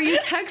 like, are you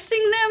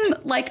texting them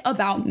like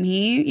about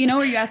me? You know,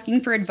 are you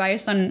asking for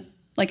advice on,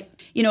 like,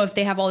 you know, if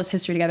they have all this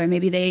history together,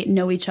 maybe they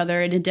know each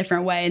other in a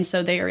different way. And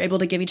so they are able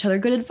to give each other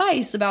good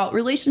advice about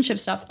relationship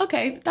stuff.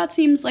 Okay. That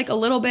seems like a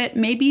little bit,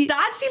 maybe.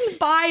 That seems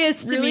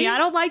biased to me. I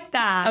don't like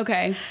that.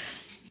 Okay.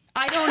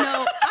 I don't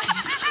know.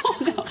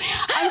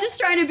 I'm just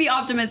trying to be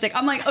optimistic.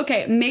 I'm like,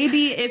 okay,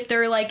 maybe if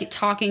they're like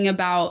talking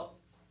about,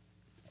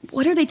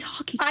 what are they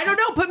talking about? I don't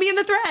know. Put me in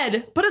the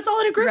thread. Put us all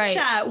in a group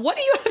chat. What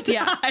do you have to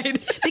hide?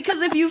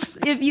 Because if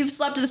you've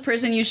slept with this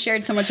person, you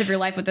shared so much of your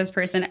life with this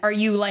person, are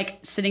you like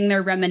sitting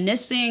there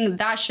reminiscing?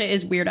 That shit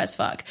is weird as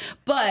fuck.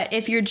 But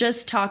if you're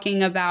just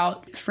talking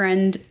about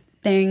friend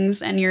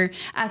things and you're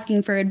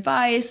asking for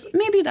advice,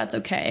 maybe that's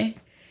okay.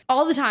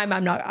 All the time,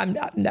 I'm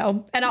not,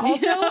 no. And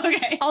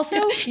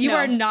also, you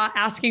are not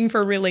asking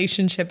for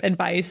relationship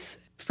advice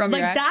from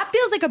your ex? That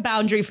feels like a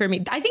boundary for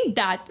me. I think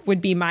that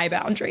would be my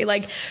boundary.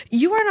 Like,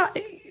 you are not.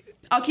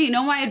 Okay, you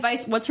know my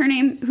advice. What's her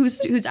name?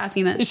 Who's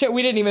asking this?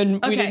 We didn't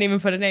even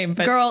put a name.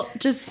 But girl,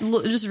 just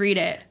read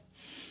it.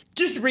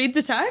 Just read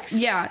the text?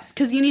 Yeah,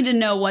 because you need to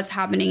know what's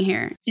happening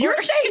here. You're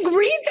saying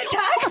read the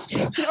text?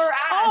 Or ask.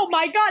 Oh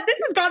my God, this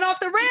has gone off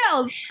the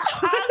rails.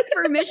 Ask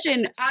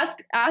permission.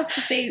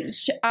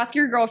 Ask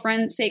your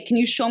girlfriend, say, can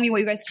you show me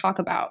what you guys talk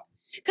about?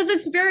 Because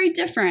it's very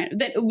different.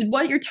 That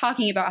what you're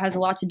talking about has a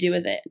lot to do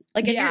with it.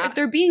 Like if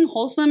they're being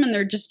wholesome and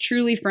they're just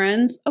truly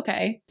friends,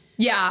 okay.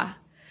 Yeah.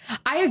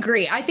 I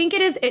agree. I think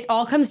it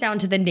all comes down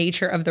to the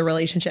nature of the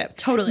relationship.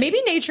 Totally.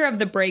 Maybe nature of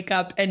the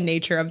breakup and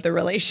nature of the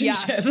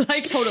relationship. Yeah,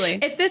 like totally.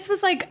 If this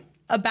was like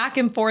a back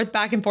and forth,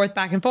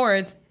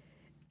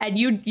 and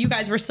you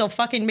guys were still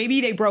fucking,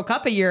 maybe they broke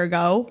up a year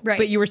ago, right?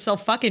 But you were still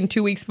fucking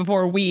 2 weeks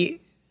before we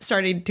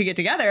started to get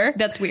together.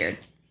 That's weird.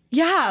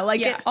 Yeah.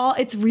 Like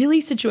it's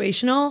really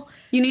situational.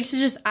 You need to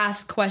just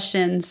ask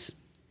questions.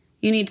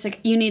 You need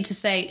to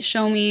say,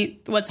 show me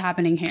what's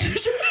happening here.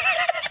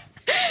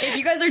 If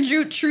you guys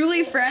are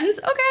truly friends,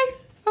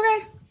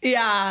 okay.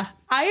 Yeah.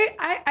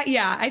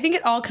 I think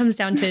it all comes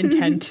down to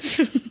intent.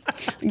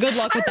 Good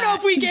luck with that. I don't know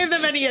if we gave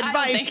them any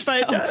advice,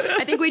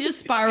 I think we just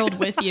spiraled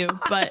with you,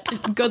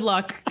 but good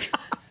luck.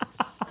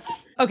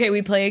 Okay,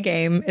 we play a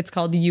game. It's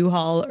called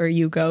U-Haul or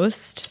You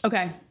Ghost.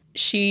 Okay.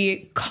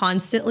 She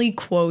constantly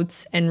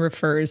quotes and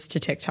refers to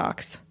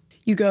TikToks.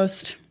 You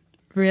ghost.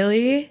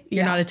 Really?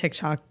 You're not a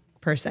TikTok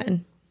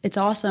person. It's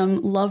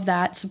awesome. Love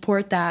that.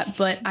 Support that.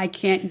 But I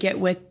can't get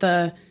with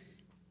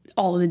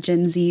all the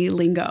Gen Z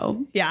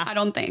lingo. Yeah. I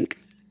don't think.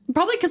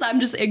 Probably because I'm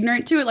just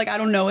ignorant to it. Like, I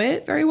don't know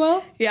it very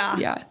well. Yeah.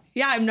 Yeah.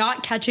 Yeah, I'm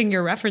not catching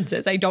your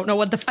references. I don't know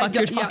what the fuck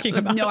you're talking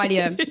about. No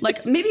idea.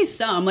 Like, maybe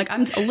some. Like,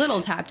 I'm a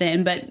little tapped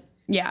in, but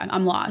yeah,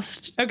 I'm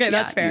lost. Okay,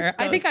 that's fair.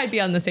 I think I'd be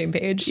on the same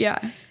page. Yeah.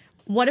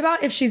 What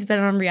about if she's been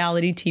on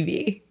reality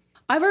TV?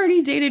 I've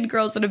already dated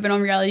girls that have been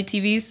on reality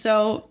TV,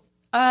 so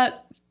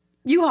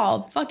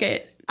U-Haul, fuck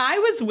it. I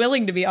was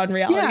willing to be on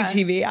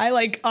reality TV. I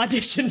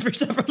auditioned for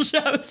several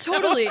shows.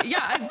 Totally. Yeah,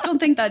 I don't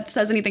think that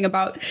says anything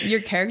about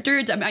your character.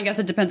 I guess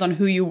it depends on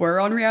who you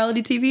were on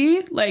reality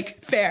TV.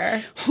 Like,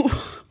 fair.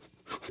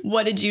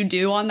 What did you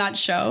do on that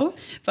show?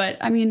 But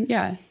I mean,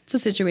 yeah, it's a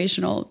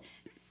situational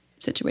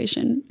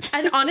situation.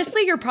 And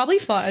honestly, you're probably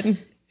fun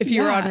if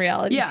you were on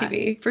reality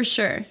TV. For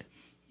sure.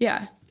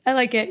 Yeah. I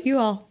like it. You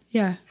all.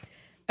 Yeah.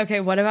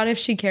 Okay, what about if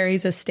she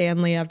carries a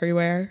Stanley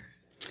everywhere?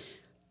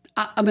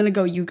 I'm going to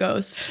go you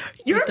ghost.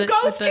 You're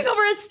ghosting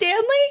over a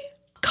Stanley?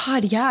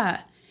 God,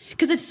 yeah.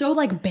 Because it's so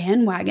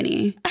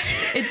bandwagony.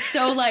 It's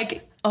so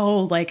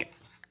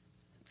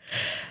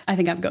I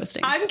think I'm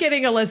ghosting. I'm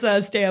getting Alyssa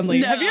a Stanley.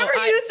 No, have you ever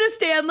used a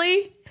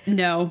Stanley?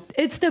 No.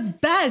 It's the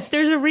best.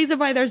 There's a reason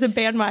why there's a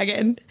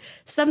bandwagon.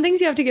 Some things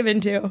you have to give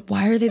into.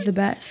 Why are they the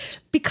best?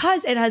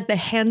 Because it has the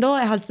handle,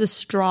 it has the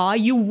straw.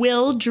 You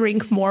will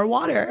drink more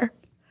water.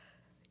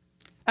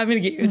 I'm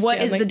going to get you a Stanley.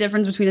 What is the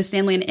difference between a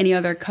Stanley and any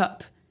other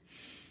cup?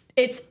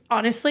 It's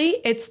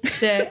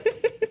the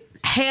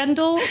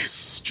handle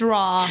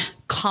straw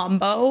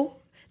combo,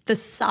 the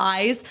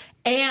size,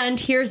 and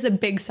here's the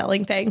big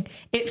selling thing.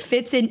 It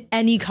fits in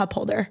any cup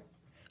holder.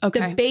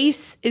 Okay. The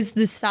base is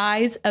the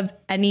size of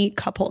any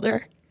cup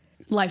holder.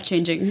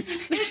 Life-changing.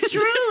 It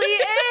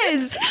truly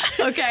is.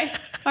 Okay.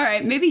 All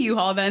right. Maybe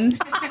U-Haul then.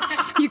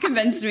 You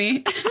convinced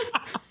me.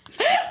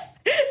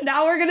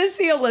 Now we're going to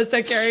see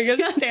Alyssa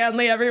carrying a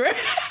Stanley everywhere.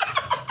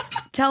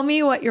 Tell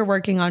me what you're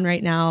working on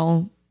right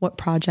now. What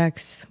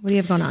projects? What do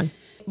you have going on?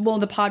 Well,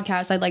 the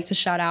podcast I'd like to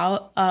shout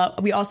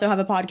out. We also have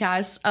a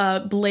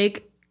podcast.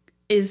 Blake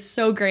is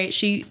so great.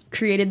 She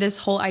created this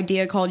whole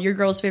idea called Your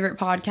Girl's Favorite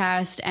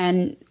Podcast.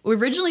 And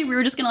originally we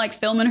were just going to like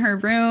film in her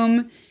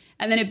room.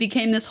 And then it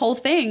became this whole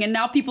thing. And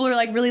now people are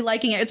like really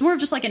liking it. It's more of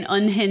just like an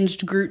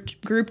unhinged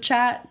group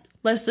chat.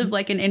 Less of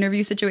like an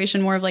interview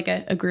situation, more of like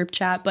a group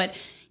chat. But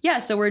yeah,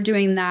 so we're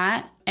doing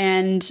that.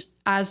 And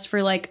as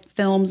for like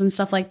films and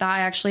stuff like that, I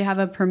actually have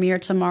a premiere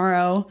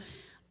tomorrow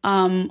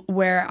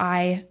where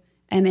I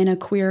am in a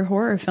queer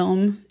horror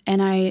film,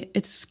 and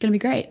it's going to be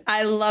great.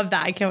 I love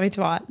that. I can't wait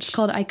to watch. It's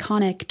called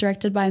Iconic,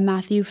 directed by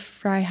Matthew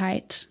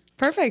Freiheit.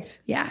 Perfect.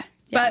 Yeah.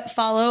 But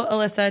follow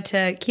Alyssa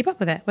to keep up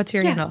with it. What's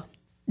your handle?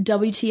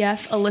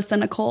 WTF Alyssa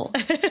Nicole.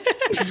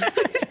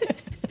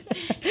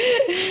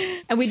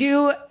 And we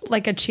do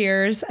like a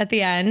cheers at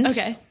the end.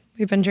 Okay.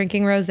 We've been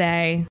drinking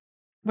rosé.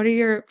 What are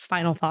your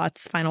final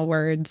thoughts, final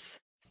words?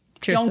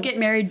 Cheers. Don't get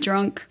married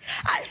drunk.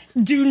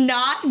 Do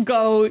not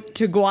go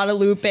to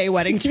Guadalupe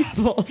wedding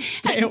chapel.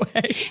 Stay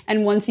away.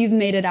 And once you've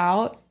made it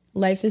out,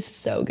 life is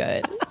so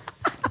good.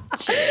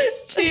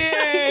 Cheers.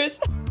 Cheers.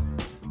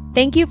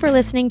 Thank you for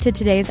listening to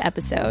today's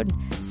episode.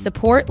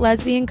 Support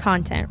lesbian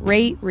content.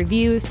 Rate,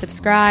 review,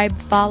 subscribe,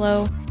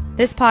 follow.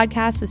 This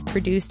podcast was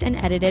produced and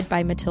edited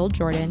by Matilde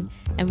Jordan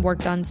and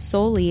worked on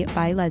solely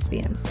by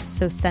lesbians.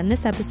 So send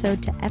this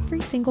episode to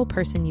every single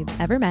person you've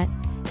ever met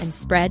and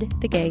spread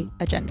the gay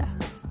agenda.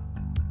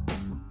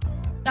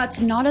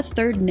 That's not a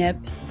third nip.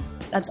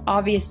 That's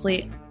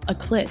obviously a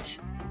clit.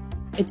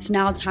 It's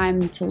now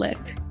time to lick.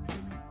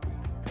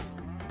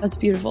 That's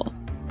beautiful.